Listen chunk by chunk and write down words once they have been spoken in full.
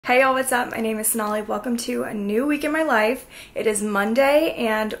Hey y'all, what's up? My name is Sonali. Welcome to a new week in my life. It is Monday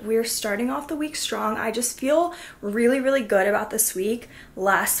and we're starting off the week strong. I just feel really good about this week.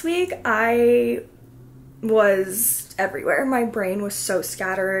 Last week I was everywhere. My brain was so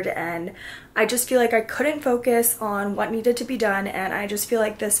scattered and I just feel like I couldn't focus on what needed to be done, and I just feel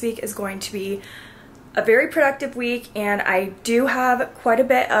like this week is going to be a very productive week, and I do have quite a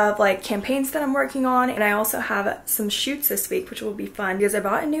bit of like campaigns that I'm working on, and I also have some shoots this week which will be fun because I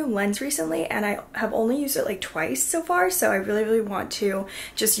bought a new lens recently and I have only used it like twice so far, so I really want to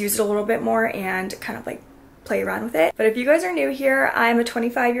just use it a little bit more and kind of like play around with it. But if you guys are new here, I'm a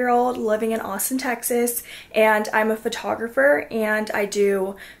 25-year-old living in Austin, Texas, and I'm a photographer and I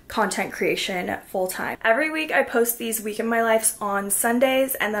do content creation full-time. Every week I post these week in my lives on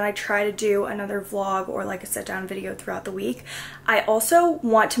Sundays, and then I try to do another vlog or like a sit-down video throughout the week. I also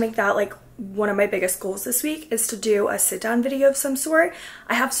want to make that like one of my biggest goals this week is to do a sit-down video of some sort.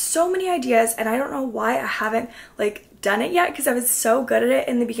 I have so many ideas and I don't know why I haven't like done it yet, because I was so good at it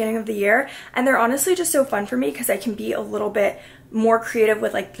in the beginning of the year, and they're honestly just so fun for me because I can be a little bit more creative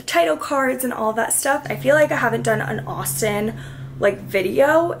with like the title cards and all that stuff. I feel like I haven't done an Austin like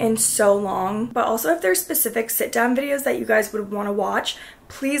video in so long, but also if there's specific sit down videos that you guys would want to watch,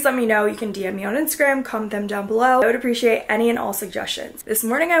 please let me know. You can DM me on Instagram, comment them down below. I would appreciate any and all suggestions. This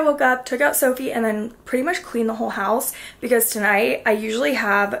morning I woke up, took out Sophie, and then pretty much cleaned the whole house because tonight I usually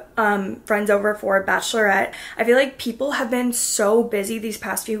have friends over for a bachelorette. I feel like people have been so busy these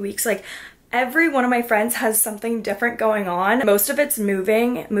past few weeks. Like every one of my friends has something different going on. Most of it's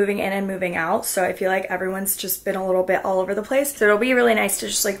moving in and moving out, so I feel like everyone's just been a little bit all over the place. So it'll be really nice to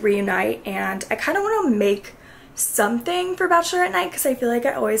just like reunite, and I kind of want to make something for bachelorette night because I feel like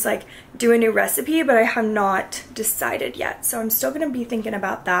I always like do a new recipe, but I have not decided yet, so I'm still gonna be thinking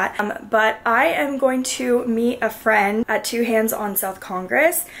about that. But I am going to meet a friend at Two Hands on South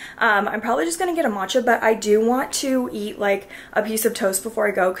Congress. I'm probably just gonna get a matcha, but I do want to eat like a piece of toast before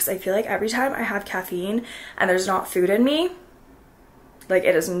I go because I feel like every time I have caffeine and there's not food in me, like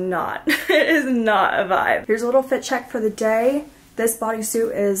it is not it is not a vibe. Here's a little fit check for the day. This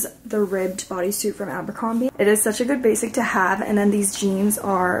bodysuit is the ribbed bodysuit from Abercrombie. It is such a good basic to have. And then these jeans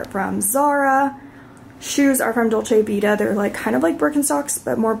are from Zara. Shoes are from Dolce Vita. They're like kind of like Birkenstocks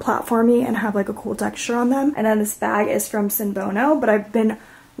but more platformy and have like a cool texture on them. And then this bag is from Sinbono, but I've been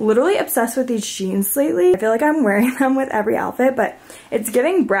literally obsessed with these jeans lately. I feel like I'm wearing them with every outfit, but it's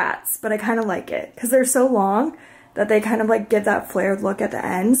giving brats, but I kind of like it because they're so long that they kind of like give that flared look at the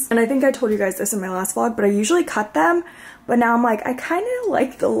ends. And I think I told you guys this in my last vlog, but I usually cut them, but now I'm like, I kind of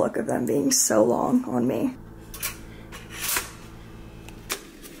like the look of them being so long on me.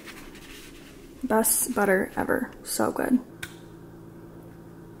 Best butter ever, so good.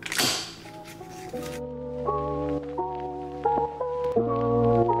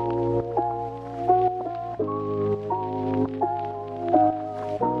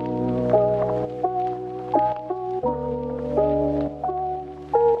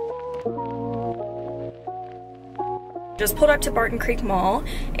 Just pulled up to Barton Creek Mall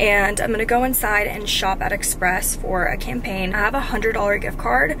and I'm gonna go inside and shop at Express for a campaign. I have a $100 gift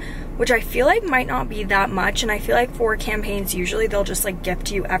card, which I feel like might not be that much, and I feel like for campaigns usually they'll just like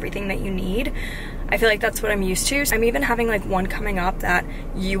gift you everything that you need. I feel like that's what I'm used to. I'm even having like one coming up that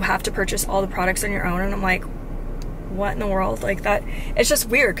you have to purchase all the products on your own, and I'm like, what in the world? Like that, it's just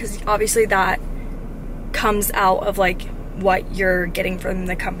weird because obviously that comes out of like what you're getting from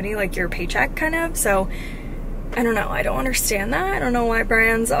the company, like your paycheck kind of. So I don't know, I don't understand that. I don't know why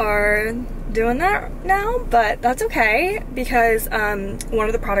brands are doing that now, but that's okay because one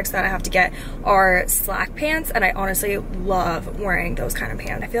of the products that I have to get are slack pants, and I honestly love wearing those kind of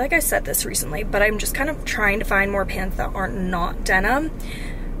pants. I feel like I said this recently, but I'm just kind of trying to find more pants that aren't not denim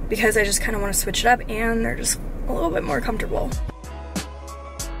because I just kind of want to switch it up and they're just a little bit more comfortable.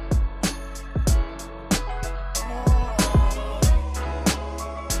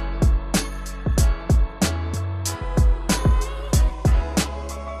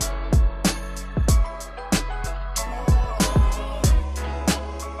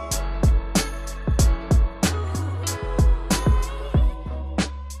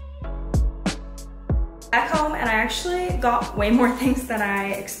 Back home, and I actually got way more things than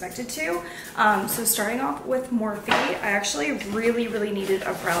I expected to. So starting off with Morphe, I actually really needed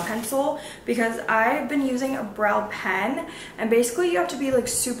a brow pencil because I've been using a brow pen, and basically you have to be like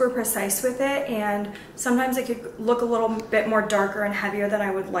super precise with it, and sometimes it could look a little bit more darker and heavier than I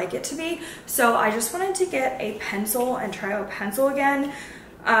would like it to be. So I just wanted to get a pencil and try out a pencil again.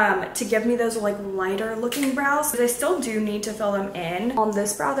 to give me those like lighter looking brows, but I still do need to fill them in. On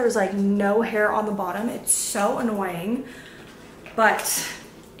this brow, there's like no hair on the bottom. It's so annoying, but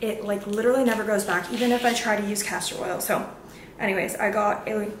it like literally never goes back, even if I try to use castor oil. So anyways, I got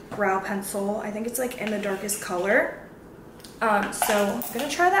a brow pencil. I think it's like in the darkest color. So I'm gonna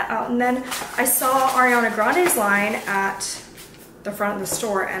try that out. And then I saw Ariana Grande's line at the front of the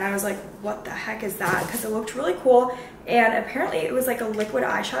store, and I was like, what the heck is that? Because it looked really cool. And apparently it was like a liquid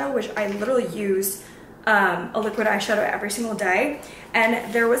eyeshadow, which I literally use a liquid eyeshadow every single day.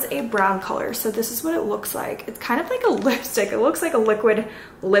 And there was a brown color. So this is what it looks like. It's kind of like a lipstick. It looks like a liquid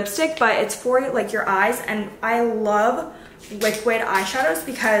lipstick, but it's for like your eyes. And I love liquid eyeshadows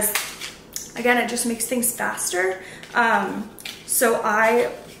because, again, it just makes things faster. So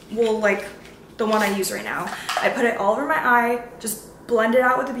I will, like the one I use right now, I put it all over my eye, just blend it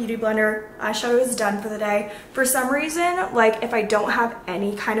out with a beauty blender. Eyeshadow is done for the day. For some reason, like if I don't have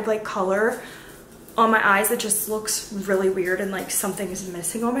any kind of like color on my eyes, it just looks really weird and like something is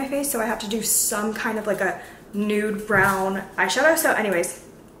missing on my face. So I have to do some kind of like a nude brown eyeshadow. So anyways,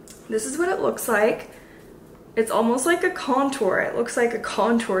 this is what it looks like. It's almost like a contour. It looks like a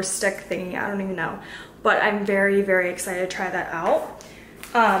contour stick thingy. I don't even know. But I'm very, very excited to try that out.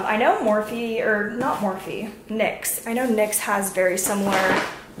 I know Morphe, or not Morphe, NYX. I know NYX has very similar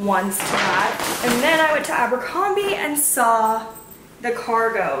ones to that. And then I went to Abercrombie and saw the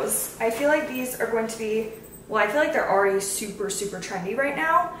cargos. I feel like these are going to be, well, I feel like they're already super, super trendy right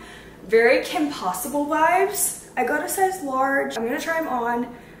now. Very Kim Possible vibes. I got a size large. I'm gonna try them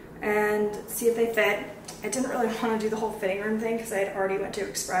on and see if they fit. I didn't really want to do the whole fitting room thing because I had already went to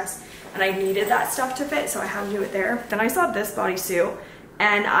Express and I needed that stuff to fit, so I had to do it there. Then I saw this bodysuit,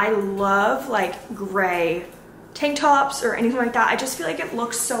 and I love like gray tank tops or anything like that. I just feel like it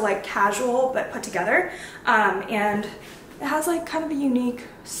looks so like casual but put together, and it has like kind of a unique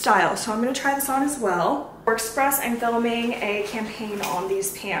style, so I'm gonna try this on as well. For Express, I'm filming a campaign on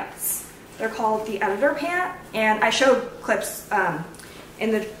these pants. They're called the Editor Pant, and I showed clips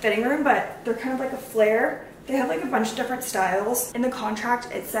in the fitting room, but they're kind of like a flare. They have like a bunch of different styles. In the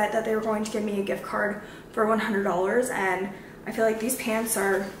contract, it said that they were going to give me a gift card for $100, and I feel like these pants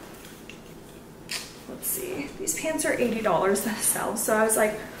are, let's see, these pants are $80 themselves. So I was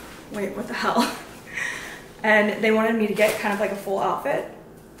like, wait, what the hell? And they wanted me to get kind of like a full outfit.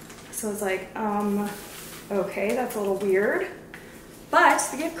 So I was like, okay, that's a little weird. But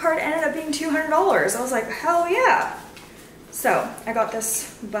the gift card ended up being $200. I was like, hell yeah. So I got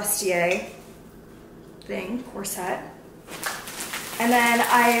this bustier thing, corset. And then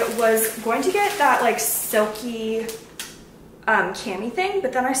I was going to get that like silky cami thing,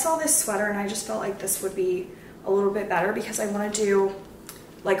 but then I saw this sweater and I just felt like this would be a little bit better because I want to do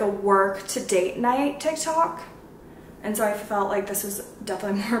like a work to date night TikTok. And so I felt like this was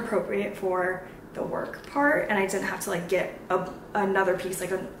definitely more appropriate for the work part, and I didn't have to like get another piece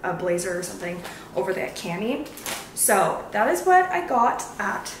like a blazer or something over that cami. So that is what I got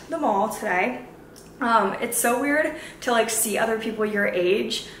at the mall today. It's so weird to like see other people your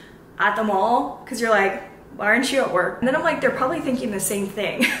age at the mall because you're like, why aren't you at work? And then I'm like, they're probably thinking the same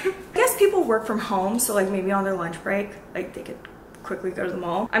thing. I guess people work from home, so like maybe on their lunch break, like they could quickly go to the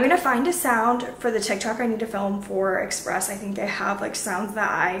mall. I'm gonna find a sound for the TikTok I need to film for Express. I think they have like sounds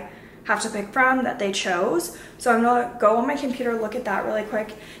that I have to pick from that they chose. So I'm gonna go on my computer, look at that really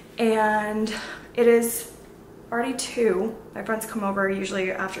quick. And it is already 2. My friends come over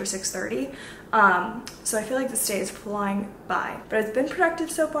usually after 6:30. So I feel like this day is flying by, but it's been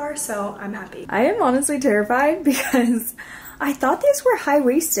productive so far, so I'm happy. I am honestly terrified because I thought these were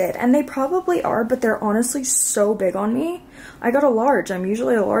high-waisted, and they probably are, but they're honestly so big on me. I got a large. I'm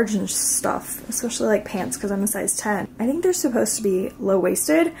usually a large and stuff, especially like pants because I'm a size 10. I think they're supposed to be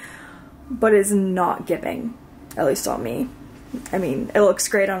low-waisted, but it's not giving, at least on me. I mean, it looks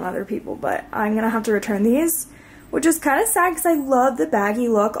great on other people, but I'm gonna have to return these, which is kind of sad because I love the baggy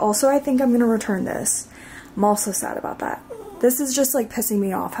look. Also, I think I'm gonna return this. I'm also sad about that. This is just like pissing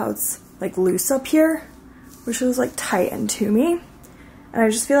me off how it's like loose up here, which was like tightened to me. And I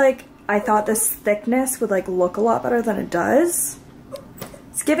just feel like I thought this thickness would like look a lot better than it does.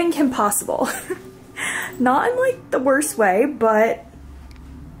 It's giving Kim Possible. Not in like the worst way, but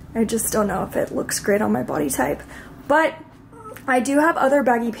I just don't know if it looks great on my body type. But I do have other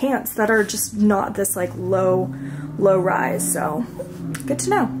baggy pants that are just not this like low rise, so good to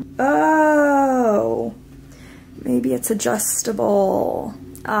know. Oh, maybe it's adjustable.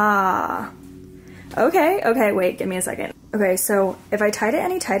 Ah, okay, wait, give me a second. Okay, so if I tied it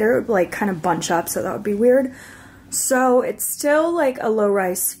any tighter, it would like kind of bunch up, so that would be weird. So it's still like a low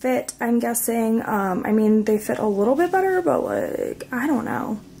rise fit, I'm guessing. I mean, they fit a little bit better, but like, I don't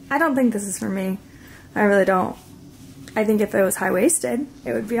know. I don't think this is for me. I really don't. I think if it was high-waisted,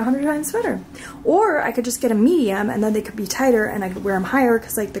 it would be 100 times better. Or I could just get a medium and then they could be tighter and I could wear them higher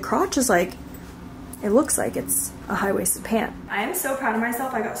because like the crotch is like, it looks like it's a high-waisted pant. I am so proud of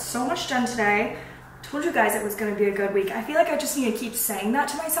myself. I got so much done today. Told you guys it was gonna be a good week. I feel like I just need to keep saying that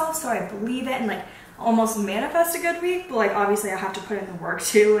to myself so I believe it and like almost manifest a good week, but like obviously I have to put in the work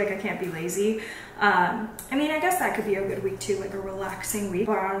too. Like I can't be lazy. I mean, I guess that could be a good week too, like a relaxing week,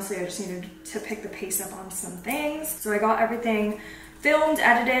 but honestly I just needed to pick the pace up on some things. So I got everything filmed,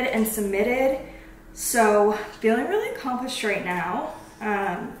 edited, and submitted. So feeling really accomplished right now.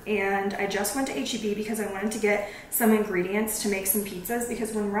 And I just went to H-E-B because I wanted to get some ingredients to make some pizzas,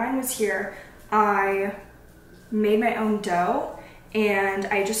 because when Ryan was here, I made my own dough and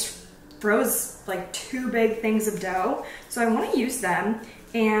I just froze like 2 big things of dough. So I want to use them.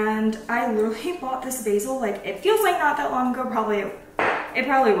 And I literally bought this basil, like it feels like not that long ago, it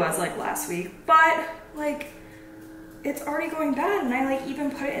probably was like last week, but like it's already going bad. And I like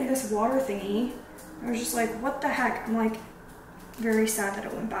even put it in this water thingy. I was just like, what the heck? I'm like very sad that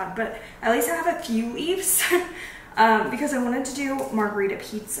it went bad, but at least I have a few leaves because I wanted to do margarita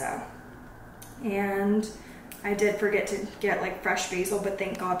pizza. And I did forget to get like fresh basil, but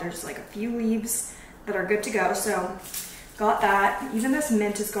thank God there's like a few leaves that are good to go. So got that. Even this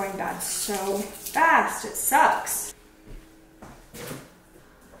mint is going bad so fast, it sucks.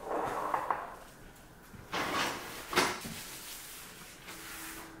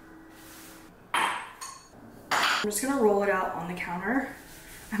 I'm just gonna roll it out on the counter.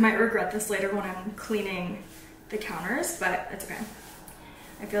 I might regret this later when I'm cleaning the counters, but it's okay.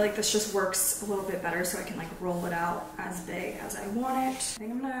 I feel like this just works a little bit better so I can like roll it out as big as I want it. I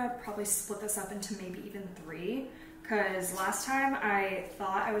think I'm gonna probably split this up into maybe even 3, because last time I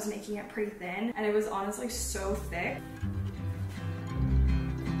thought I was making it pretty thin and it was honestly so thick.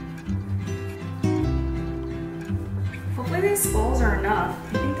 Hopefully these balls are enough.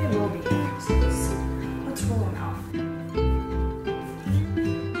 I think they will be. So let's roll them out.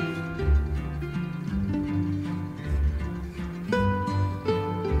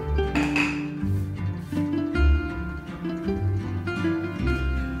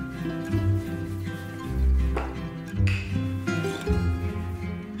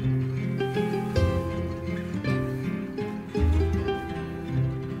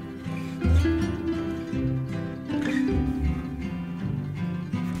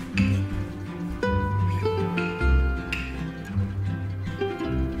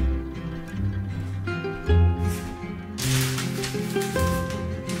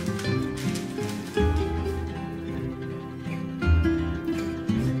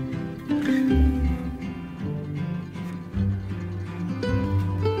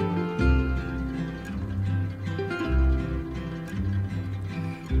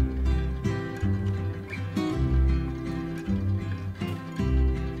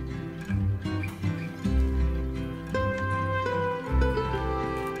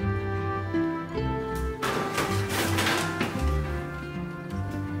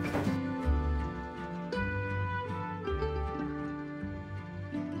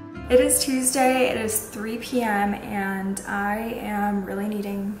 It is Tuesday, it is 3 p.m. and I am really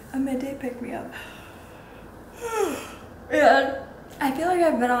needing a midday pick-me-up. And I feel like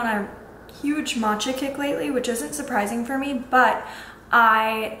I've been on a huge matcha kick lately, which isn't surprising for me, but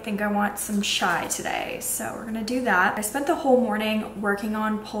I think I want some chai today, so we're gonna do that. I spent the whole morning working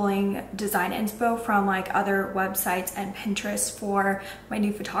on pulling design inspo from like other websites and Pinterest for my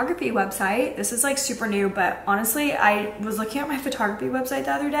new photography website. This is like super new, but honestly, I was looking at my photography website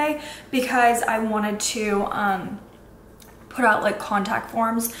the other day because I wanted to put out like contact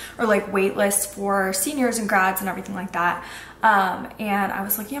forms or like wait lists for seniors and grads and everything like that. And I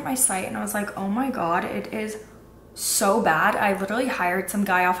was looking at my site and I was like, oh my God, it is so bad. I literally hired some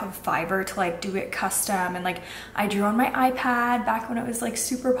guy off of Fiverr to like do it custom, and like I drew on my iPad back when it was like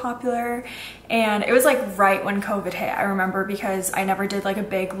super popular, and it was like right when COVID hit, I remember, because I never did like a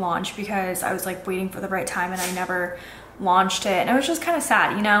big launch because I was like waiting for the right time and I never launched it, and it was just kind of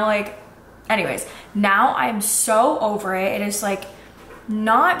sad, you know, like anyways. Now I'm so over it. It is like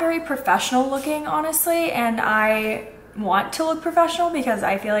not very professional looking, honestly, and I want to look professional because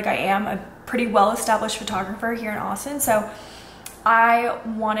I feel like I am a pretty well-established photographer here in Austin, so I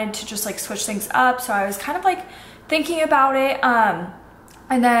wanted to just like switch things up. So I was kind of like thinking about it,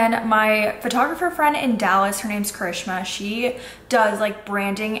 and then my photographer friend in Dallas, her name's Karishma, she does like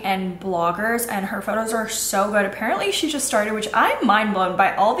branding and bloggers, and her photos are so good. Apparently she just started, which I'm mind blown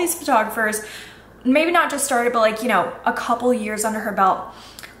by all these photographers, maybe not just started, but like, you know, a couple years under her belt.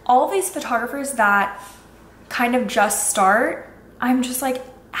 All of these photographers that kind of just start, I'm just like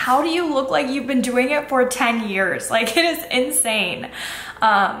how do you look like you've been doing it for 10 years? Like, it is insane.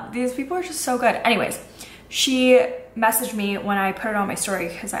 These people are just so good. Anyways, she messaged me when I put it on my story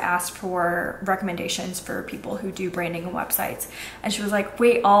because I asked for recommendations for people who do branding and websites. And she was like,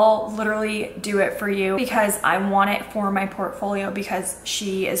 wait, I'll literally do it for you because I want it for my portfolio, because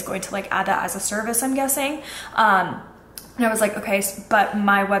she is going to like add that as a service, I'm guessing. And I was like, okay, but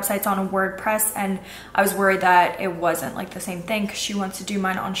my website's on a WordPress, and I was worried that it wasn't like the same thing because she wants to do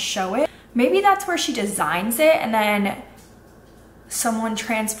mine on Show It. Maybe that's where she designs it and then someone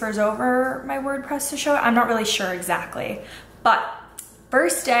transfers over my WordPress to Show It. I'm not really sure exactly, but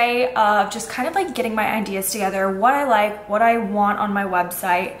first day of just kind of like getting my ideas together, what I like, what I want on my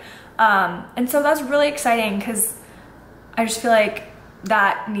website. And so that's really exciting because I just feel like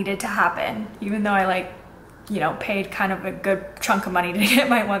that needed to happen, even though I like, you know, paid kind of a good chunk of money to get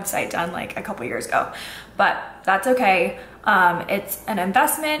my website done like a couple years ago, but that's okay. It's an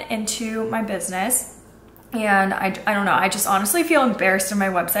investment into my business. And I don't know, I just honestly feel embarrassed in my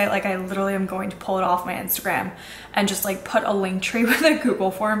website. Like, I literally am going to pull it off my Instagram and just like put a link tree with a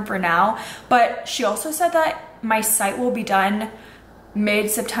Google form for now. But she also said that my site will be done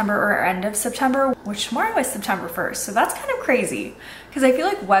mid-September or end of September, which tomorrow is September 1st. So that's kind of crazy because I feel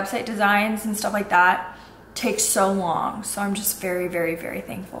like website designs and stuff like that takes so long. So I'm just very, very, very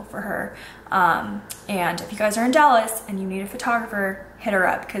thankful for her. And if you guys are in Dallas and you need a photographer, hit her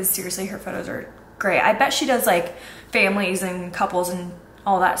up because seriously, her photos are great. I bet she does like families and couples and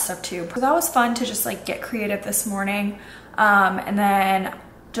all that stuff too. So that was fun to just like get creative this morning. And then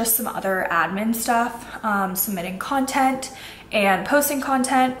just some other admin stuff, submitting content and posting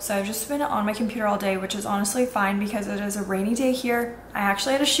content. So I've just been on my computer all day, which is honestly fine because it is a rainy day here. I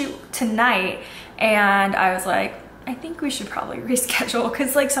actually had a shoot tonight and I was like, I think we should probably reschedule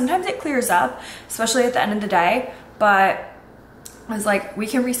because like sometimes it clears up, especially at the end of the day. But I was like, we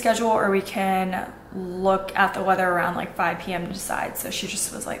can reschedule or we can look at the weather around like 5 p.m. to decide. So she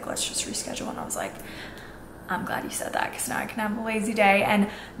just was like, let's just reschedule. And I was like, I'm glad you said that because now I can have a lazy day. And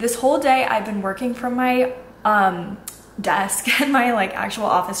this whole day I've been working from my desk and my like actual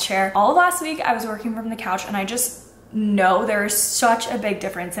office chair. All of last week I was working from the couch, and I just know there's such a big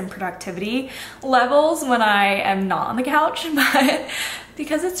difference in productivity levels when I am not on the couch. But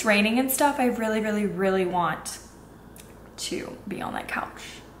because it's raining and stuff, I really, really, really want to be on that couch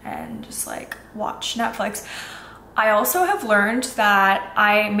and just like watch Netflix. I also have learned that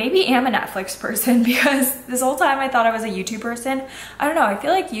I maybe am a Netflix person because this whole time I thought I was a YouTube person. I don't know, I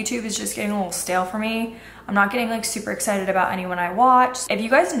feel like YouTube is just getting a little stale for me. I'm not getting like super excited about anyone I watch. If you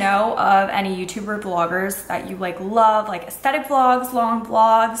guys know of any YouTuber bloggers that you like love, like aesthetic vlogs, long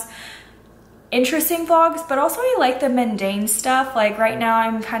vlogs, interesting vlogs, but also I like the mundane stuff. Like right now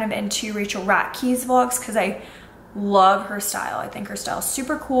I'm kind of into Rachel Ratke's vlogs because I love her style. I think her style is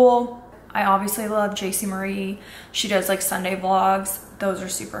super cool. I obviously love JC Marie. She does like Sunday vlogs. Those are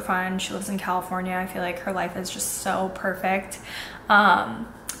super fun. She lives in California. I feel like her life is just so perfect.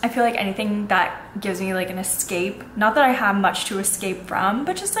 I feel like anything that gives me like an escape, not that I have much to escape from,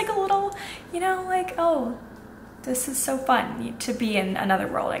 but just like a little, you know, like, oh, this is so fun to be in another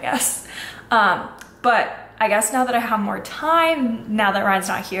world, I guess. But I guess now that I have more time, now that Ryan's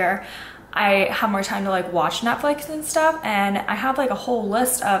not here, I have more time to like watch Netflix and stuff, and I have like a whole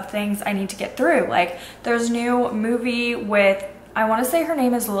list of things I need to get through. Like there's a new movie with, I want to say her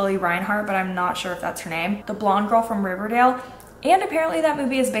name is Lily Reinhart, but I'm not sure if that's her name, the blonde girl from Riverdale, and apparently that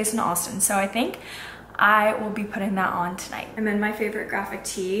movie is based in Austin, so I think I will be putting that on tonight. I'm in my favorite graphic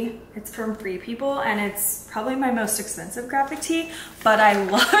tee. It's from Free People, and it's probably my most expensive graphic tee, but I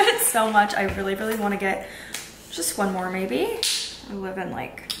love it so much. I really, really want to get just one more maybe. I live in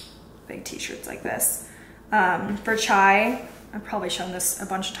like big t-shirts like this. For chai, I've probably shown this a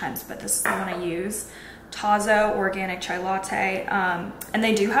bunch of times, but this is the one I use. Tazo organic chai latte. And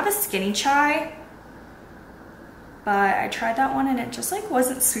they do have a skinny chai, but I tried that one and it just like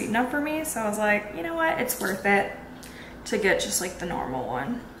wasn't sweet enough for me. So I was like, you know what? It's worth it to get just like the normal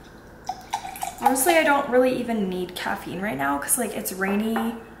one. Honestly, I don't really even need caffeine right now because like it's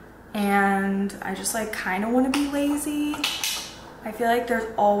rainy and I just like kind of want to be lazy. I feel like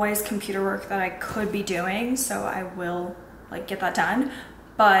there's always computer work that I could be doing, so I will like get that done.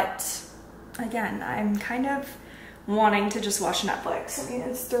 But again, I'm kind of wanting to just watch Netflix. I mean,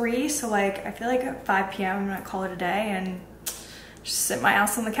 it's 3, so like I feel like at 5 p.m. I'm gonna call it a day and just sit my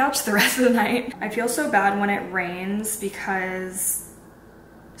ass on the couch the rest of the night. I feel so bad when it rains because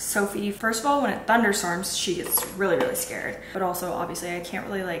Sophie, first of all, when it thunderstorms, she gets really, really scared. But also, obviously, I can't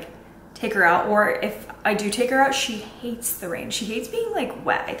really like take her out, or if I do take her out, she hates the rain. She hates being like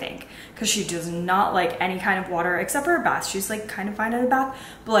wet, I think, because she does not like any kind of water except for a bath. She's like kind of fine in a bath,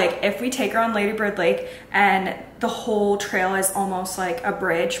 but like if we take her on Lady Bird Lake and the whole trail is almost like a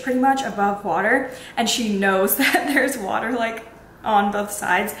bridge pretty much above water, and she knows that there's water like on both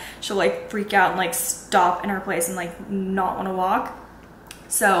sides, she'll like freak out and like stop in her place and like not want to walk.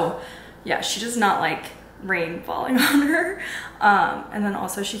 So yeah, she does not like rain falling on her. And then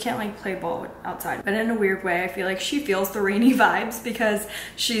also she can't like play ball outside, but in a weird way I feel like she feels the rainy vibes because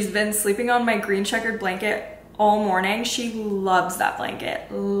she's been sleeping on my green checkered blanket all morning. She loves that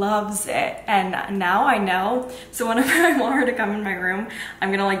blanket, loves it, and now I know, so whenever I want her to come in my room, I'm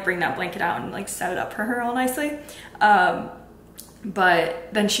gonna like bring that blanket out and like set it up for her all nicely.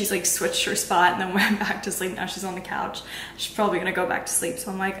 But then she's like switched her spot and then went back to sleep. Now she's on the couch. She's probably gonna go back to sleep,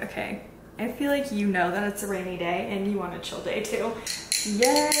 so I'm like, okay, I feel like you know that it's a rainy day and you want a chill day too.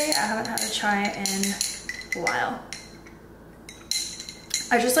 Yay, I haven't had a chai in a while.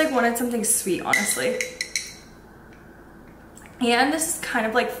 I just like wanted something sweet, honestly. And this is kind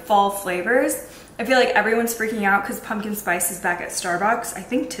of like fall flavors. I feel like everyone's freaking out because pumpkin spice is back at Starbucks, I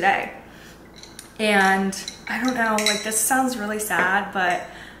think today. And I don't know, like this sounds really sad, but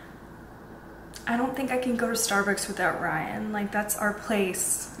I don't think I can go to Starbucks without Ryan. Like that's our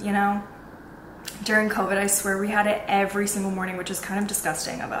place, you know? During COVID, I swear we had it every single morning, which is kind of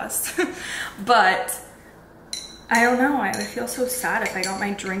disgusting of us. But I don't know, I would feel so sad if I got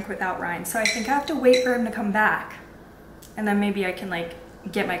my drink without Ryan. So I think I have to wait for him to come back. And then maybe I can like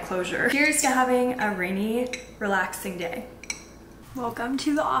get my closure. Here's to having a rainy, relaxing day. Welcome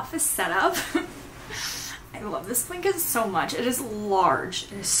to the office setup. I love this blanket so much. It is large.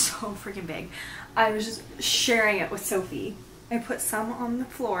 It is so freaking big. I was just sharing it with Sophie. I put some on the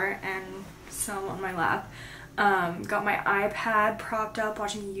floor and some on my lap. Got my iPad propped up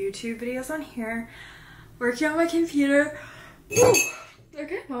watching YouTube videos on here. Working on my computer.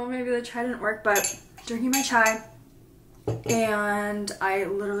 Okay, well maybe the chai didn't work, but drinking my chai. And I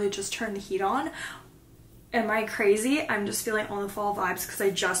literally just turned the heat on. Am I crazy? I'm just feeling all the fall vibes because I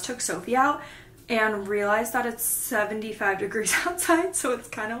just took Sophie out and realized that it's 75 degrees outside, so it's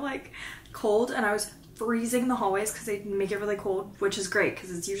kind of like cold, and I was freezing in the hallways because they make it really cold, which is great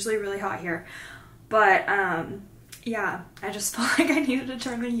because it's usually really hot here. But yeah, I just felt like I needed to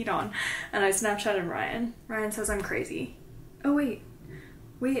turn the heat on, and I Snapchatted Ryan. Ryan says I'm crazy. Oh wait,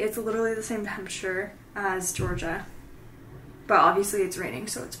 it's literally the same temperature as Georgia. But obviously it's raining,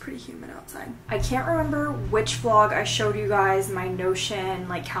 so it's pretty humid outside. I can't remember which vlog I showed you guys my Notion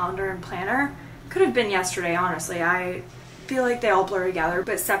like calendar and planner. Could have been yesterday, honestly. I feel like they all blur together.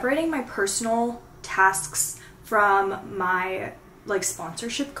 But separating my personal tasks from my like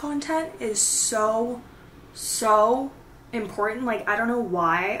sponsorship content is so important. Like I don't know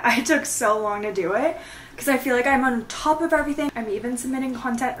why I took so long to do it, because I feel like I'm on top of everything. I'm even submitting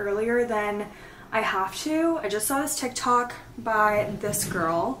content earlier than I have to. I just saw this TikTok by this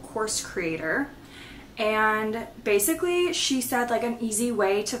girl, course creator, and basically she said like an easy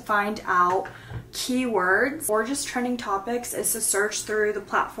way to find out keywords or just trending topics is to search through the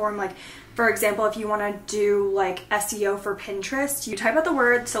platform. Like for example, if you want to do like SEO for Pinterest, you type out the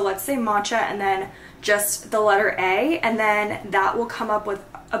word, so let's say matcha and then just the letter A, and then that will come up with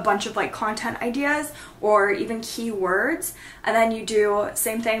a bunch of like content ideas or even keywords, and then you do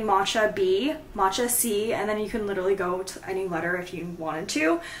same thing, matcha B, matcha C, and then you can literally go to any letter if you wanted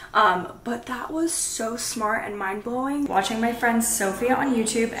to. But that was so smart and mind-blowing. Watching my friend Sophie on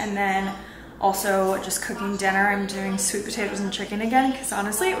YouTube, and then also just cooking dinner. I'm doing sweet potatoes and chicken again because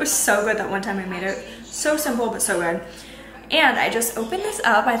honestly it was so good that one time I made it. So simple but so good. And I just opened this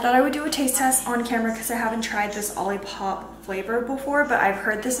up. I thought I would do a taste test on camera because I haven't tried this Olipop flavor before, but I've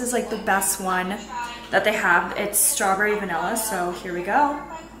heard this is like the best one that they have. It's strawberry vanilla, so here we go.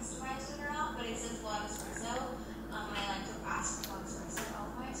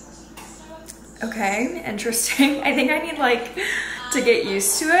 Okay, interesting. I think I need like to get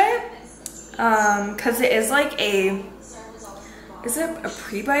used to it because it is like is it a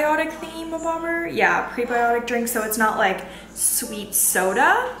prebiotic thingy-mabobber? Yeah, prebiotic drink, so it's not like sweet soda.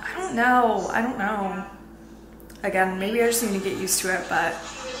 I don't know. Again, maybe I just need to get used to it, but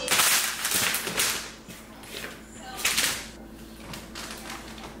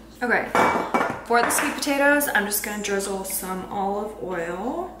okay. For the sweet potatoes, I'm just gonna drizzle some olive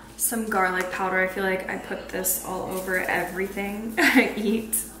oil, some garlic powder. I feel like I put this all over everything I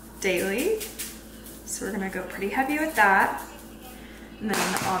eat daily. So we're gonna go pretty heavy with that. And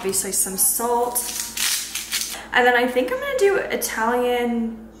then obviously some salt. And then I think I'm gonna do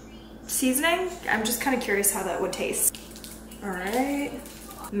Italian seasoning. I'm just kind of curious how that would taste. All right.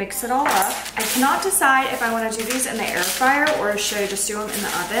 mix it all up. I cannot decide if I want to do these in the air fryer or should I just do them in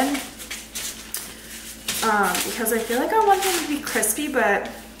the oven. Because I feel like I want them to be crispy, but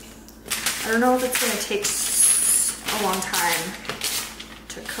I don't know if it's gonna take a long time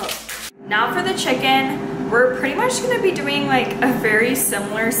to cook. Now for the chicken, we're pretty much gonna be doing like a very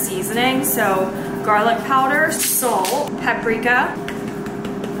similar seasoning. So garlic powder, salt, paprika.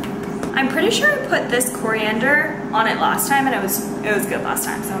 I'm pretty sure I put this coriander on it last time and it was good last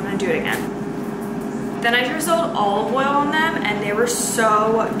time, so I'm gonna do it again. Then I drizzled olive oil on them and they were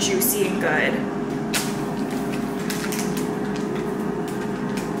so juicy and good.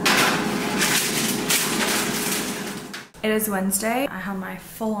 It is Wednesday. I have my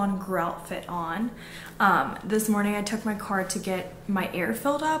full-on grill outfit on. This morning I took my car to get my air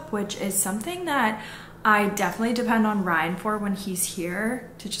filled up, which is something that I definitely depend on Ryan for when he's here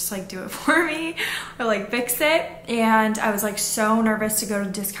to just like do it for me or like fix it. And I was like so nervous to go to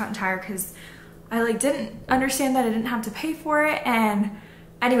Discount Tire because I like didn't understand that I didn't have to pay for it. And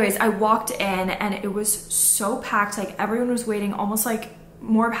anyways, I walked in and it was so packed. Like everyone was waiting, almost like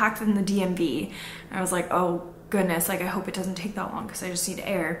more packed than the DMV. And I was like, oh goodness, like I hope it doesn't take that long because I just need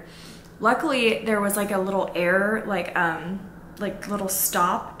air. Luckily there was like a little air like little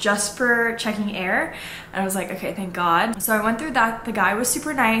stop just for checking air, and I was like, okay, thank God. So I went through that. The guy was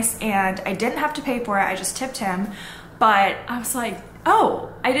super nice and I didn't have to pay for it. I just tipped him, but I was like,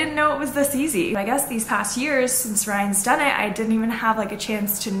 oh, I didn't know it was this easy. I guess these past years since Ryan's done it, I didn't even have like a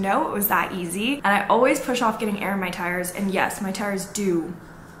chance to know it was that easy. And I always push off getting air in my tires, and yes, my tires do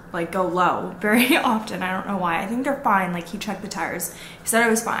like go low very often. I don't know why. I think they're fine. Like he checked the tires. He said it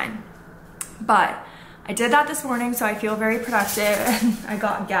was fine. But I did that this morning, so I feel very productive and I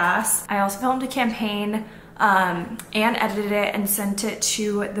got gas. I also filmed a campaign and edited it and sent it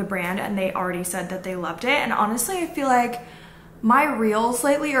to the brand, and they already said that they loved it. And honestly, I feel like my reels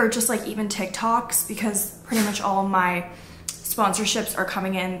lately, or just like even TikToks, because pretty much all my sponsorships are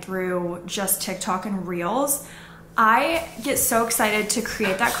coming in through just TikTok and reels, I get so excited to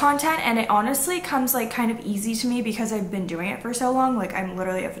create that content, and it honestly comes like kind of easy to me because I've been doing it for so long. Like I'm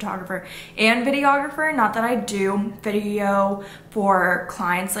literally a photographer and videographer. Not that I do video for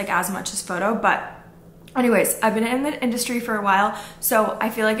clients like as much as photo, but anyways, I've been in the industry for a while, so I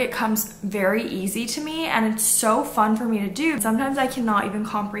feel like it comes very easy to me and it's so fun for me to do. Sometimes I cannot even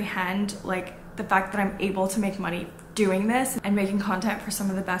comprehend like the fact that I'm able to make money doing this and making content for some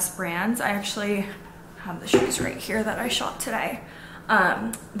of the best brands. I actually have the shoes right here that I shot today.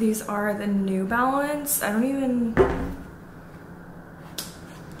 These are the New Balance. I don't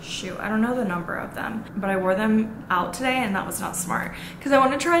know the number of them, but I wore them out today and that was not smart because I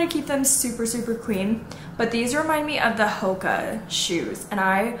want to try to keep them super, super clean. But these remind me of the Hoka shoes, and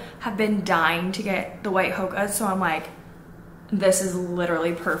I have been dying to get the white Hokas, so I'm like, this is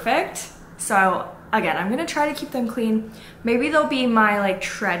literally perfect. So again, I'm gonna try to keep them clean. Maybe they'll be my like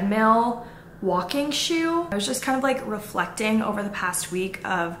treadmill walking shoe. I was just kind of like reflecting over the past week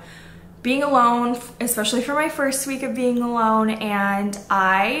of being alone, especially for my first week of being alone, and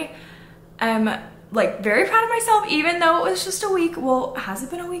I am like very proud of myself, even though it was just a week. Well, has it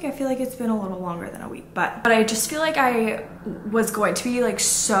been a week? I feel like it's been a little longer than a week, but I just feel like I was going to be like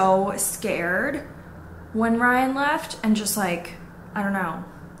so scared when Ryan left and just like, I don't know,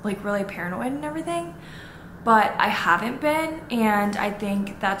 like really paranoid and everything. But I haven't been, and I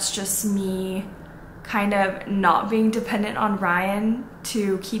think that's just me kind of not being dependent on Ryan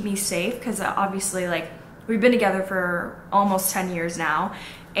to keep me safe, because obviously like we've been together for almost 10 years now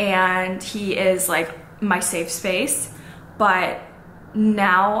and he is like my safe space. But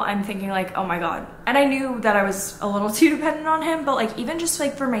now I'm thinking like, oh my God. And I knew that I was a little too dependent on him, but like even just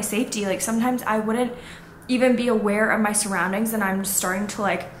like for my safety, like sometimes I wouldn't even be aware of my surroundings, and I'm starting to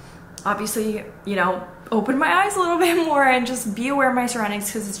like obviously, you know, open my eyes a little bit more and just be aware of my surroundings,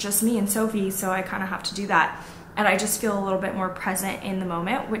 because it's just me and Sophie, so I kind of have to do that. And I just feel a little bit more present in the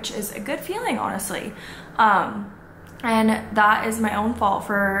moment, which is a good feeling, honestly. And that is my own fault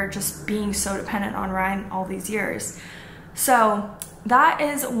for just being so dependent on Ryan all these years. So that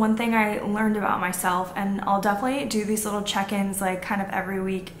is one thing I learned about myself, and I'll definitely do these little check-ins like kind of every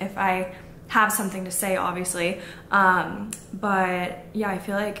week if I have something to say, obviously. But yeah, I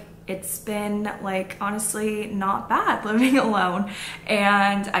feel like it's been like honestly not bad living alone,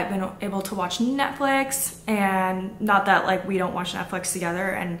 and I've been able to watch Netflix, and not that like we don't watch Netflix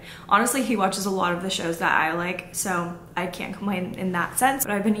together, and honestly he watches a lot of the shows that I like, so I can't complain in that sense.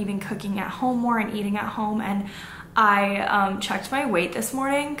 But I've been even cooking at home more and eating at home, and I checked my weight this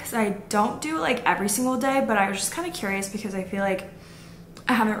morning because I don't do it like every single day, but I was just kind of curious because I feel like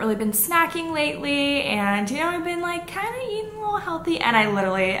I haven't really been snacking lately, and you know, I've been like kind of eating a little healthy, and I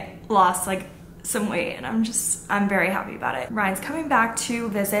literally lost like some weight, and I'm very happy about it. Ryan's coming back to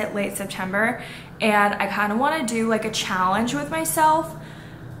visit late September, and I kind of want to do like a challenge with myself.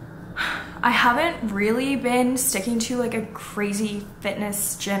 I haven't really been sticking to like a crazy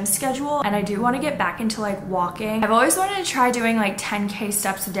fitness gym schedule, and I do want to get back into like walking. I've always wanted to try doing like 10K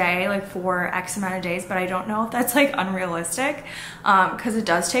steps a day, like for X amount of days, but I don't know if that's like unrealistic because it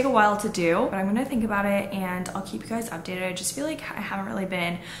does take a while to do. But I'm gonna think about it and I'll keep you guys updated. I just feel like I haven't really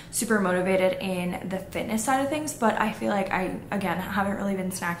been super motivated in the fitness side of things, but I feel like I, again, haven't really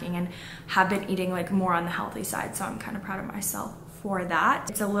been snacking and have been eating like more on the healthy side, so I'm kind of proud of myself for that.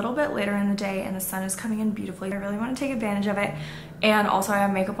 It's a little bit later in the day and the sun is coming in beautifully. I really want to take advantage of it, and also I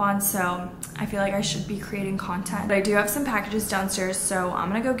have makeup on, so I feel like I should be creating content. But I do have some packages downstairs, so I'm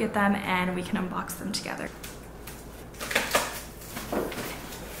gonna go get them and we can unbox them together.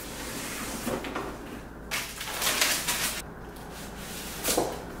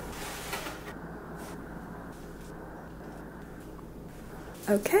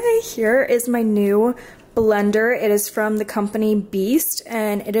 Okay, here is my new blender. It is from the company Beast,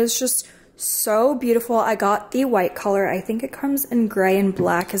 and it is just so beautiful. I got the white color. I think it comes in gray and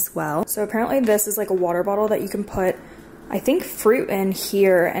black as well. So apparently this is like a water bottle that you can put, I think, fruit in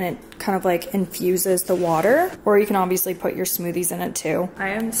here, and it kind of like infuses the water, or you can obviously put your smoothies in it too. I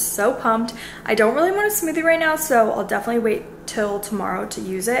am so pumped. I don't really want a smoothie right now, so I'll definitely wait till tomorrow to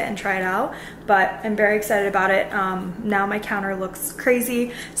use it and try it out, but I'm very excited about it. Now my counter looks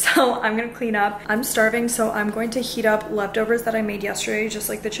crazy, so I'm gonna clean up. I'm starving, so I'm going to heat up leftovers that I made yesterday, just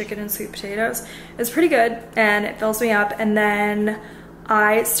like the chicken and sweet potatoes. It's pretty good and it fills me up. And then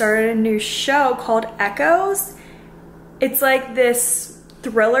I started a new show called Echoes. It's like this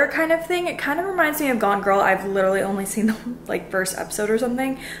thriller kind of thing. It kind of reminds me of Gone Girl. I've literally only seen the like first episode or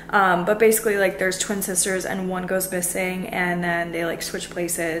something, but basically like there's twin sisters and one goes missing, and then they like switch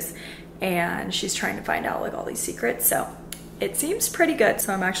places, and she's trying to find out like all these secrets. So it seems pretty good,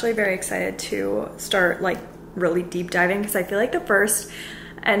 so I'm actually very excited to start like really deep diving, because I feel like the first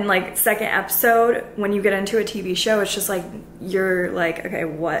and like second episode, when you get into a TV show, it's just like you're like, okay,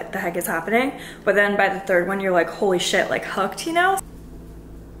 what the heck is happening? But then by the third one, you're like, holy shit, like hooked, you know?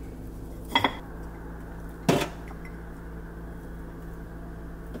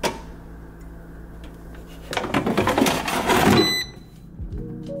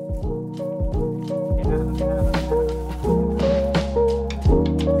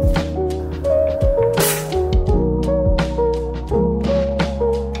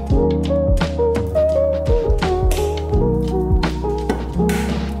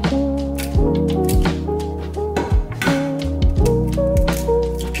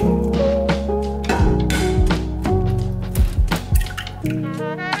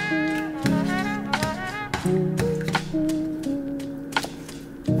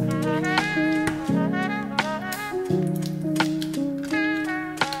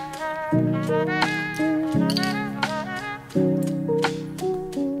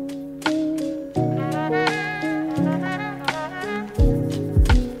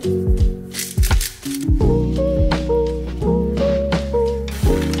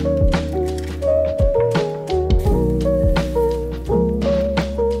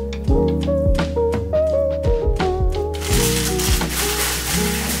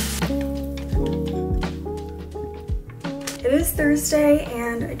 It is Thursday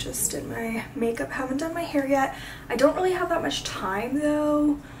and I just did my makeup. Haven't done my hair yet. I don't really have that much time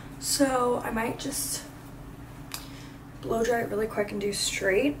though, so I might just blow dry it really quick and do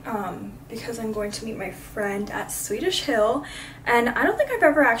straight because I'm going to meet my friend at Swedish Hill, and I don't think I've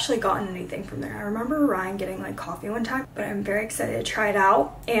ever actually gotten anything from there. I remember Ryan getting like coffee one time, but I'm very excited to try it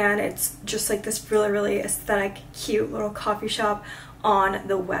out, and it's just like this really aesthetic, cute little coffee shop on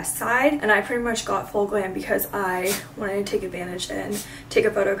the west side. And I pretty much got full glam because I wanted to take advantage and take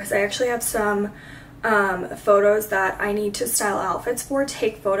a photo, because I actually have some photos that I need to style outfits for,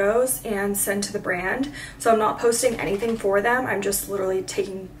 take photos and send to the brand. So I'm not posting anything for them, I'm just literally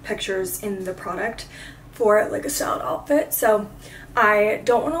taking pictures in the product for like a styled outfit. So I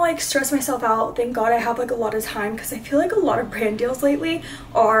don't want to like stress myself out. Thank God I have like a lot of time, because I feel like a lot of brand deals lately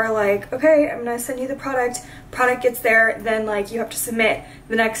are like, okay, I'm gonna send you the product gets there, then like you have to submit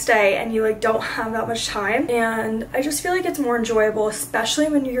the next day, and you like don't have that much time. And I just feel like it's more enjoyable, especially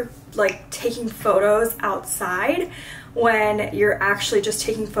when you're like taking photos outside, when you're actually just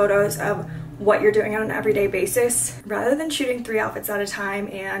taking photos of what you're doing on an everyday basis, rather than shooting 3 outfits at a time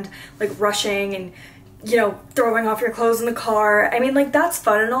and like rushing and you know, throwing off your clothes in the car. I mean, like, that's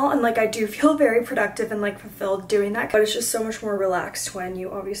fun and all, and like I do feel very productive and like fulfilled doing that, but it's just so much more relaxed when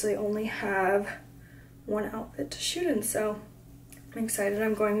you obviously only have one outfit to shoot in. So I'm excited.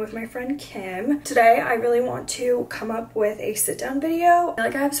 I'm going with my friend Kim. Today I really want to come up with a sit down video.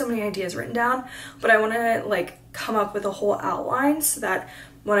 Like, I have so many ideas written down, but I want to like come up with a whole outline so that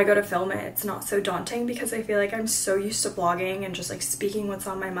when I go to film it, it's not so daunting, because I feel like I'm so used to vlogging and just like speaking what's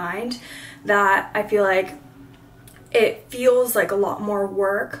on my mind that I feel like it feels like a lot more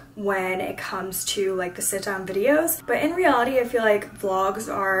work when it comes to like the sit down videos. But in reality, I feel like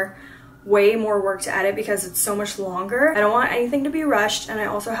vlogs are way more work to edit because it's so much longer. I don't want anything to be rushed, and I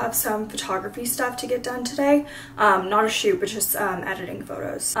also have some photography stuff to get done today. Not a shoot, but just editing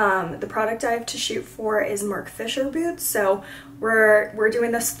photos. The product I have to shoot for is Mark Fisher boots, so we're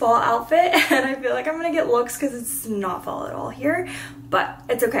doing this fall outfit, and I feel like I'm gonna get looks because it's not fall at all here, but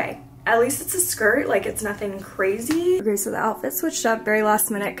it's okay. At least it's a skirt, like it's nothing crazy. Okay, so the outfit switched up very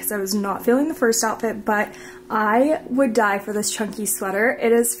last minute because I was not feeling the first outfit, but I would die for this chunky sweater.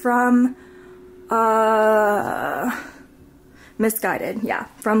 It is from Misguided, yeah,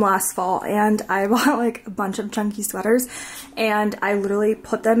 from last fall, and I bought like a bunch of chunky sweaters, and I literally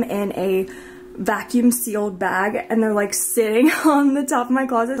put them in a vacuum sealed bag, and they're like sitting on the top of my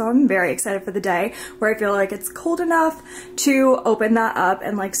closet. So I'm very excited for the day where I feel like it's cold enough to open that up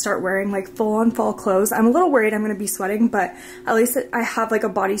and like start wearing like full-on fall clothes. I'm a little worried I'm gonna be sweating, but at least I have like a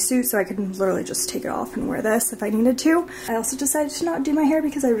bodysuit, so I can literally just take it off and wear this if I needed to. I also decided to not do my hair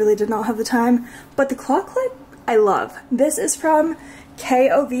because I really did not have the time, but the claw clip I love. This is from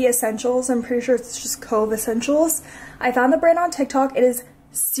KOV Essentials. I'm pretty sure it's just Cove Essentials. I found the brand on TikTok. It is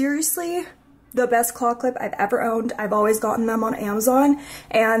seriously the best claw clip I've ever owned. I've always gotten them on Amazon,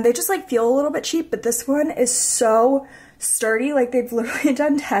 and they just like feel a little bit cheap, but this one is so sturdy. Like, they've literally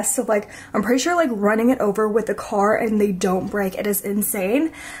done tests of like, I'm pretty sure like running it over with a car and they don't break. It is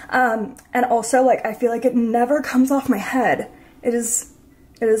insane. And also like, I feel like it never comes off my head. It is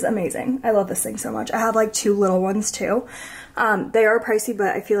amazing. I love this thing so much. I have like 2 little ones too. They are pricey,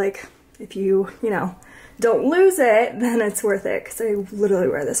 but I feel like if you know, don't lose it, then it's worth it, because I literally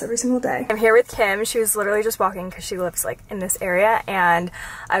wear this every single day. I'm here with Kim. She was literally just walking because she lives like in this area, and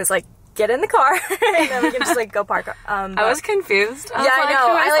I was like, get in the car and then we can just like go park. I was confused. Yeah, I know.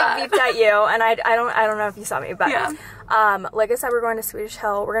 I like beeped at you, and I don't know if you saw me, but yeah. Like I said, we're going to Swedish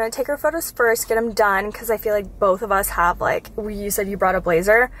Hill. We're gonna take our photos first, get them done, because I feel like both of us have like, you said you brought a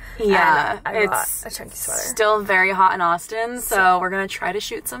blazer. Yeah, and I brought a chunky sweater. Still very hot in Austin, so we're gonna try to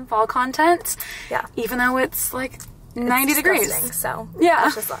shoot some fall content. Yeah, even though it's like 90 degrees. So yeah,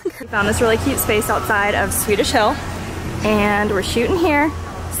 wish us luck. Found this really cute space outside of Swedish Hill, and we're shooting here.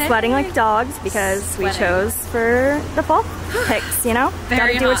 Sweating like dogs because we chose for the fall pics, you know?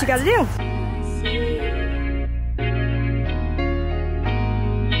 Gotta do what you gotta do.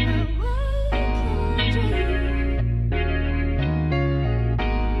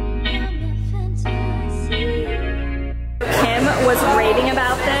 Kim was raving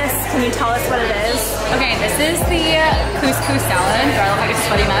about this. Can you tell us what it is? Okay, this is the couscous salad. Do I look like a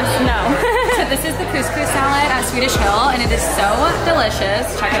sweaty mess? No. So this is the couscous salad at Swedish Hill, and it is so delicious.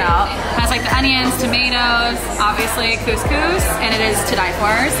 Check it out. It has like the onions, tomatoes, obviously couscous, and it is to die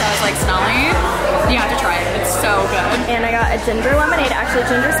for. So it's like Sonali. You have to try it. It's so good. And I got a ginger lemonade, actually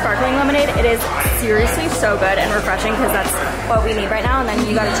ginger sparkling lemonade. It is seriously so good and refreshing, because that's what we need right now. And then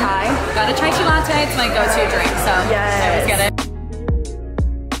you got a chai. Got a chai tea latte. It's my go-to drink, so yes. I always get it.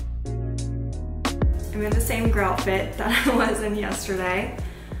 I'm in the same girl outfit that I was in yesterday,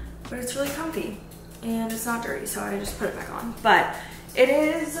 but it's really comfy and it's not dirty, so I just put it back on. But it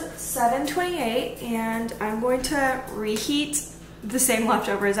is 7:28, and I'm going to reheat the same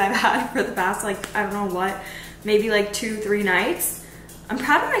leftovers I've had for the past, like, I don't know what, maybe like 2-3 nights. I'm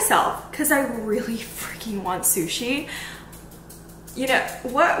proud of myself because I really freaking want sushi. You know,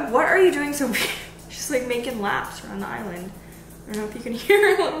 what are you doing so weird? Just like making laps around the island. I don't know if you can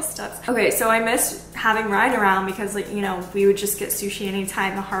hear little steps. Okay, so I miss having Ryan around because, like, you know, we would just get sushi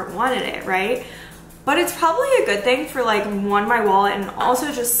anytime the heart wanted it, right? But it's probably a good thing for, like, one, my wallet, and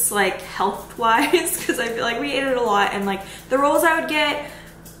also just, like, health-wise, because I feel like we ate it a lot, and, like, the rolls I would get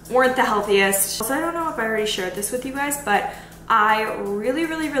weren't the healthiest. So I don't know if I already shared this with you guys, but I really,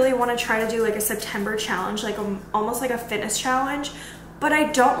 really, really want to try to do, like, a September challenge, like, almost like a fitness challenge. But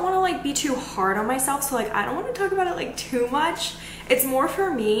I don't want to like be too hard on myself, so like I don't want to talk about it like too much. It's more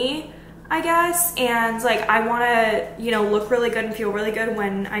for me, I guess, and like I want to, you know, look really good and feel really good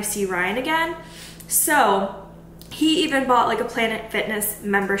when I see Ryan again. So he even bought like a Planet Fitness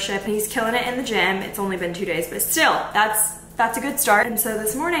membership, and he's killing it in the gym. It's only been 2 days, but still, that's that's a good start. And so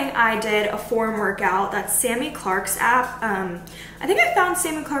this morning I did a form workout. That's Sammy Clark's app. I think I found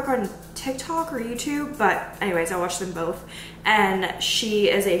Sammy Clark on TikTok or YouTube, but anyways, I watched them both. And she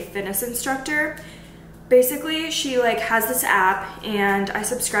is a fitness instructor. Basically, she like has this app, and I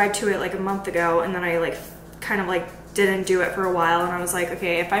subscribed to it like a month ago, and then I like kind of like didn't do it for a while, and I was like,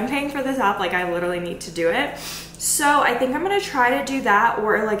 okay, if I'm paying for this app, like I literally need to do it. So I think I'm gonna try to do that,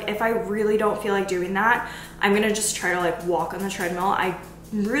 or like if I really don't feel like doing that, I'm gonna just try to like walk on the treadmill. I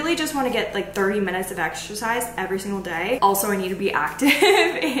really just want to get like 30 minutes of exercise every single day. Also, I need to be active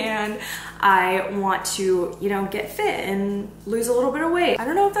and I want to, you know, get fit and lose a little bit of weight. I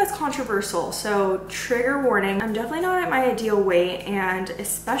don't know if that's controversial, so trigger warning. I'm definitely not at my ideal weight, and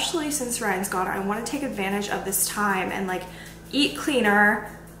especially since Ryan's gone, I want to take advantage of this time and like eat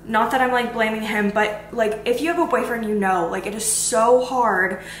cleaner. Not that I'm like blaming him, but like if you have a boyfriend, you know, like it is so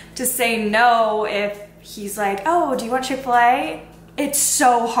hard to say no if he's like, oh, do you want Chick-fil-A? It's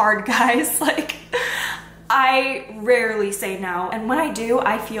so hard, guys. Like, I rarely say no, and when I do,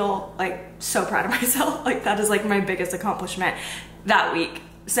 I feel like so proud of myself. Like that is like my biggest accomplishment that week,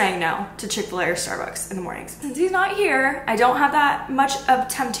 saying no to Chick-fil-A or Starbucks in the mornings. Since he's not here, I don't have that much of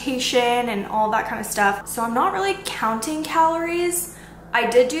temptation and all that kind of stuff, so I'm not really counting calories. I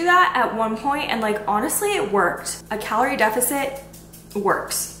did do that at one point, and like honestly, it worked. A calorie deficit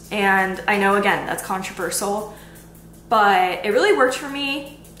works, and I know again that's controversial, but it really worked for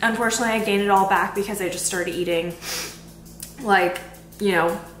me. Unfortunately, I gained it all back because I just started eating like, you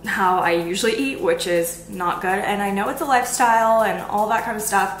know, how I usually eat, which is not good. And I know it's a lifestyle and all that kind of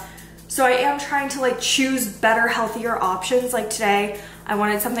stuff. So I am trying to like choose better, healthier options. Like today, I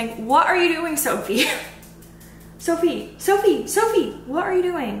wanted something. What are you doing, Sophie? Sophie, what are you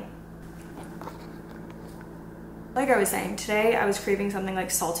doing? Like I was saying, today I was craving something like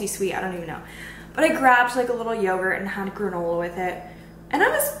salty sweet, I don't even know. But I grabbed like a little yogurt and had granola with it. And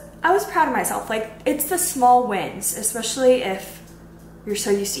I was proud of myself. Like, it's the small wins, especially if you're so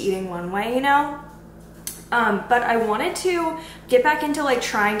used to eating one way, you know? But I wanted to get back into like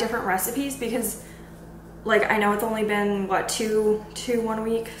trying different recipes because like I know it's only been what, 1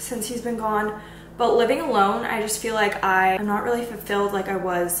 week since he's been gone. But living alone, I just feel like I'm not really fulfilled like I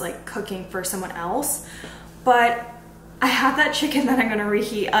was like cooking for someone else. But I have that chicken that I'm gonna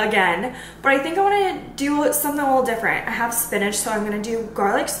reheat again, but I think I wanna do something a little different. I have spinach, so I'm gonna do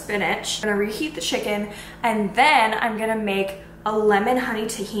garlic spinach. I'm gonna reheat the chicken, and then I'm gonna make a lemon honey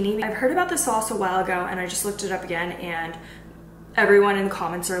tahini. I've heard about this sauce a while ago, and I just looked it up again, and everyone in the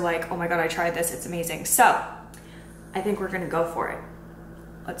comments are like, oh my God, I tried this, it's amazing. So I think we're gonna go for it.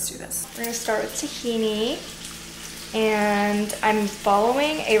 Let's do this. We're gonna start with tahini. And I'm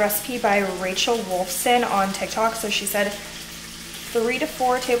following a recipe by Rachel Wolfson on TikTok. So she said 3 to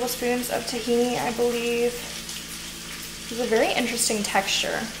 4 tablespoons of tahini, I believe. It's a very interesting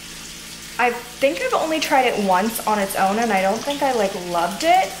texture. I think I've only tried it once on its own, and I don't think I like loved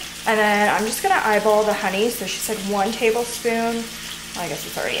it. And then I'm just gonna eyeball the honey. So she said 1 tablespoon. Well, I guess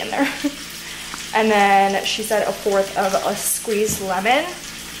it's already in there. And then she said 1/4 of a squeezed lemon.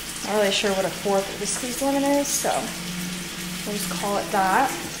 Not really sure what 1/4 of a squeezed lemon is, so we'll just call it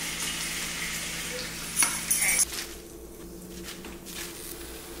that.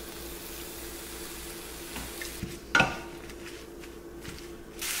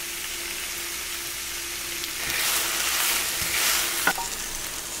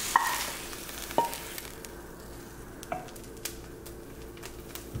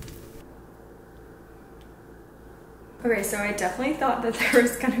 Okay, so I definitely thought that there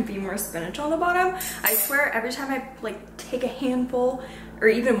was gonna be more spinach on the bottom. I swear every time I like take a handful, or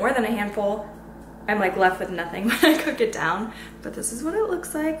even more than a handful, I'm like left with nothing when I cook it down. But this is what it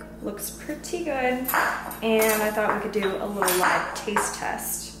looks like. Looks pretty good. And I thought we could do a little live taste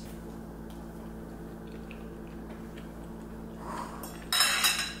test.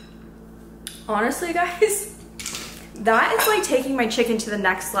 Honestly, guys, that is like taking my chicken to the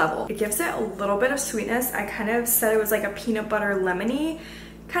next level. It gives it a little bit of sweetness. I kind of said it was like a peanut butter lemony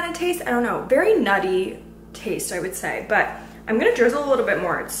kind of taste. I don't know, very nutty taste, I would say, but I'm gonna drizzle a little bit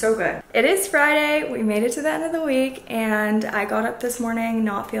more. It's so good. It is Friday. We made it to the end of the week, and I got up this morning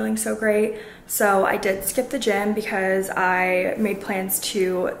not feeling so great. So I did skip the gym because I made plans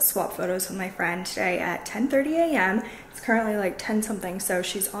to swap photos with my friend today at 10:30 a.m. It's currently like 10 something, so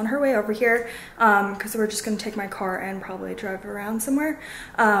she's on her way over here because we're just gonna take my car and probably drive around somewhere.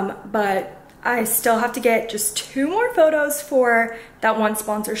 But I still have to get just 2 more photos for that one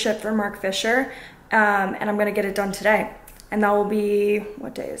sponsorship for Mark Fisher, and I'm gonna get it done today. And that will be,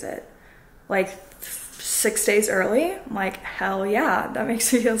 what day is it? Like 6 days early. I'm like, hell yeah, that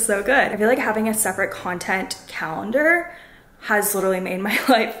makes me feel so good. I feel like having a separate content calendar has literally made my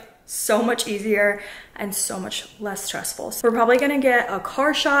life so much easier and so much less stressful. So we're probably gonna get a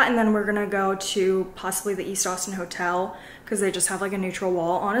car shot, and then we're gonna go to possibly the East Austin Hotel because they just have like a neutral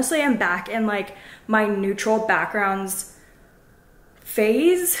wall. Honestly, I'm back in like my neutral backgrounds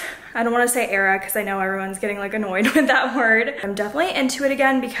phase. I don't want to say era because I know everyone's getting like annoyed with that word. I'm definitely into it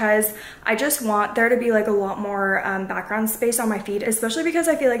again because I just want there to be like a lot more background space on my feed, especially because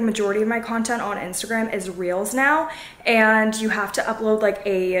I feel like majority of my content on Instagram is reels now, and you have to upload like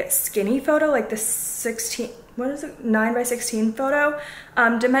a skinny photo, like the 9x16 photo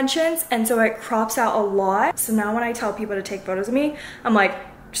dimensions, and so it crops out a lot. So now when I tell people to take photos of me, I'm like,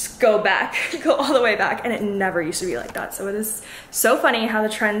 just go back, go all the way back, and it never used to be like that. So it is so funny how the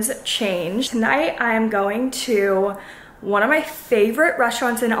trends change. Tonight I am going to one of my favorite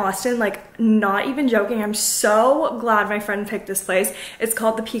restaurants in Austin, like not even joking. I'm so glad my friend picked this place. It's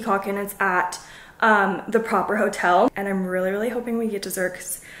called the Peacock and it's at the Proper Hotel, and I'm really hoping we get dessert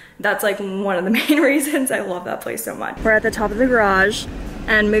because that's like one of the main reasons I love that place so much. We're at the top of the garage,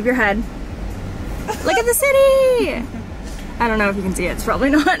 and move your head. Look at the city! I don't know if you can see it, it's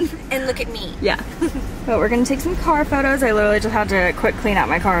probably not. And look at me. Yeah. But we're gonna take some car photos. I literally just had to quick clean out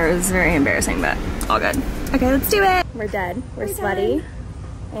my car. It was very embarrassing, but all good. Okay, let's do it. We're dead. We're sweaty.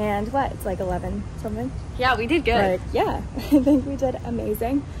 And what? It's like 11 something? Yeah, we did good. Like, yeah, I think we did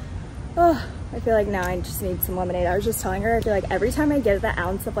amazing. Oh, I feel like now I just need some lemonade. I was just telling her, I feel like every time I get the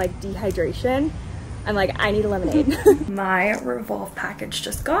ounce of like dehydration, I'm like, I need a lemonade. My Revolve package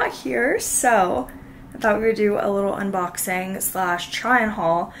just got here, so I thought we would do a little unboxing slash try and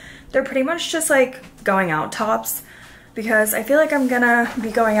haul. They're pretty much just like going out tops because I feel like I'm gonna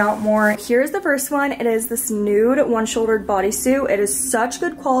be going out more. Here's the first one. It is this nude one-shouldered bodysuit. It is such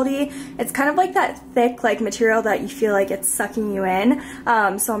good quality. It's kind of like that thick like material that you feel like it's sucking you in.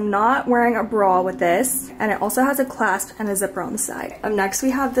 So I'm not wearing a bra with this, and it also has a clasp and a zipper on the side. Next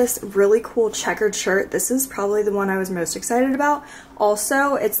we have this really cool checkered shirt. This is probably the one I was most excited about.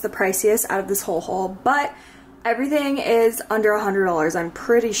 Also, it's the priciest out of this whole haul, but everything is under $100, I'm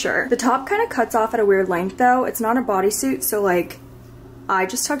pretty sure. The top kind of cuts off at a weird length though. It's not a bodysuit, so like I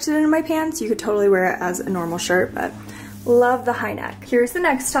just tucked it into my pants. You could totally wear it as a normal shirt, but love the high neck. Here's the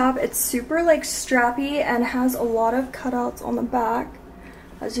next top. It's super like strappy and has a lot of cutouts on the back,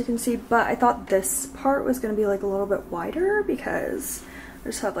 as you can see, but I thought this part was gonna be like a little bit wider because I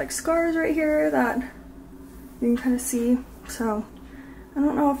just have like scars right here that you can kind of see. So I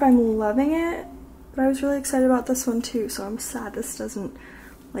don't know if I'm loving it, but I was really excited about this one too, so I'm sad this doesn't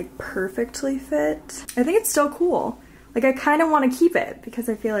like perfectly fit. I think it's still cool. Like I kind of want to keep it because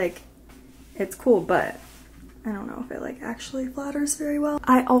I feel like it's cool, but I don't know if it like actually flatters very well.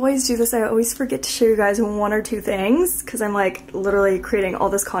 I always do this. I always forget to show you guys one or two things because I'm like literally creating all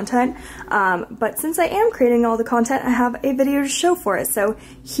this content. But since I am creating all the content, I have a video to show for it. So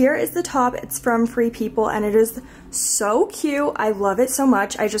here is the top. It's from Free People and it is so cute. I love it so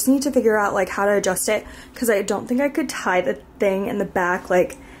much. I just need to figure out like how to adjust it because I don't think I could tie the thing in the back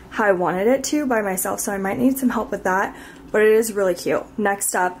like how I wanted it to by myself. So I might need some help with that, but it is really cute.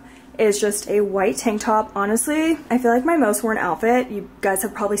 Next up is just a white tank top. Honestly, I feel like my most worn outfit, you guys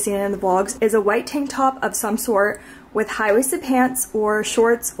have probably seen it in the vlogs, is a white tank top of some sort with high-waisted pants or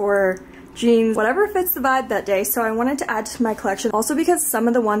shorts or jeans, whatever fits the vibe that day. So I wanted to add to my collection also because some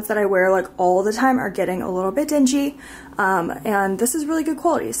of the ones that I wear like all the time are getting a little bit dingy, and this is really good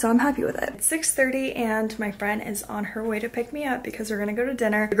quality, so I'm happy with it. It's 6:30 and my friend is on her way to pick me up because we're gonna go to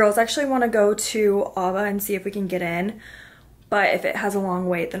dinner. The girls actually want to go to Ava and see if we can get in, but if it has a long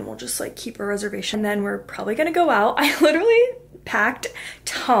wait, then we'll just like keep a reservation. And then we're probably gonna go out. I literally packed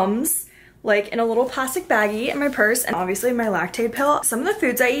Tums like in a little plastic baggie in my purse, and obviously my lactate pill. Some of the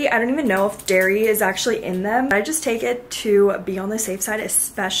foods I eat, I don't even know if dairy is actually in them. I just take it to be on the safe side,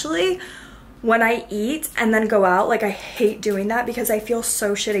 especially when I eat and then go out. Like I hate doing that because I feel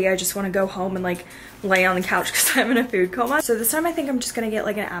so shitty. I just want to go home and like lay on the couch because I'm in a food coma. So this time I think I'm just gonna get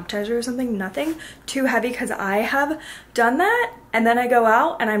like an appetizer or something, nothing too heavy because I have done that and then I go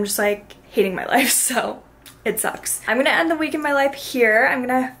out and I'm just like hating my life, so it sucks. I'm gonna end the week in my life here. I'm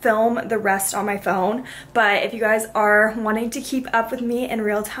gonna film the rest on my phone, but if you guys are wanting to keep up with me in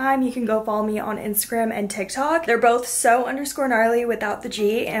real time, you can go follow me on Instagram and TikTok. They're both so_gnarly without the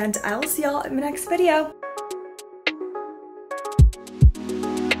G, and I'll see y'all in my next video.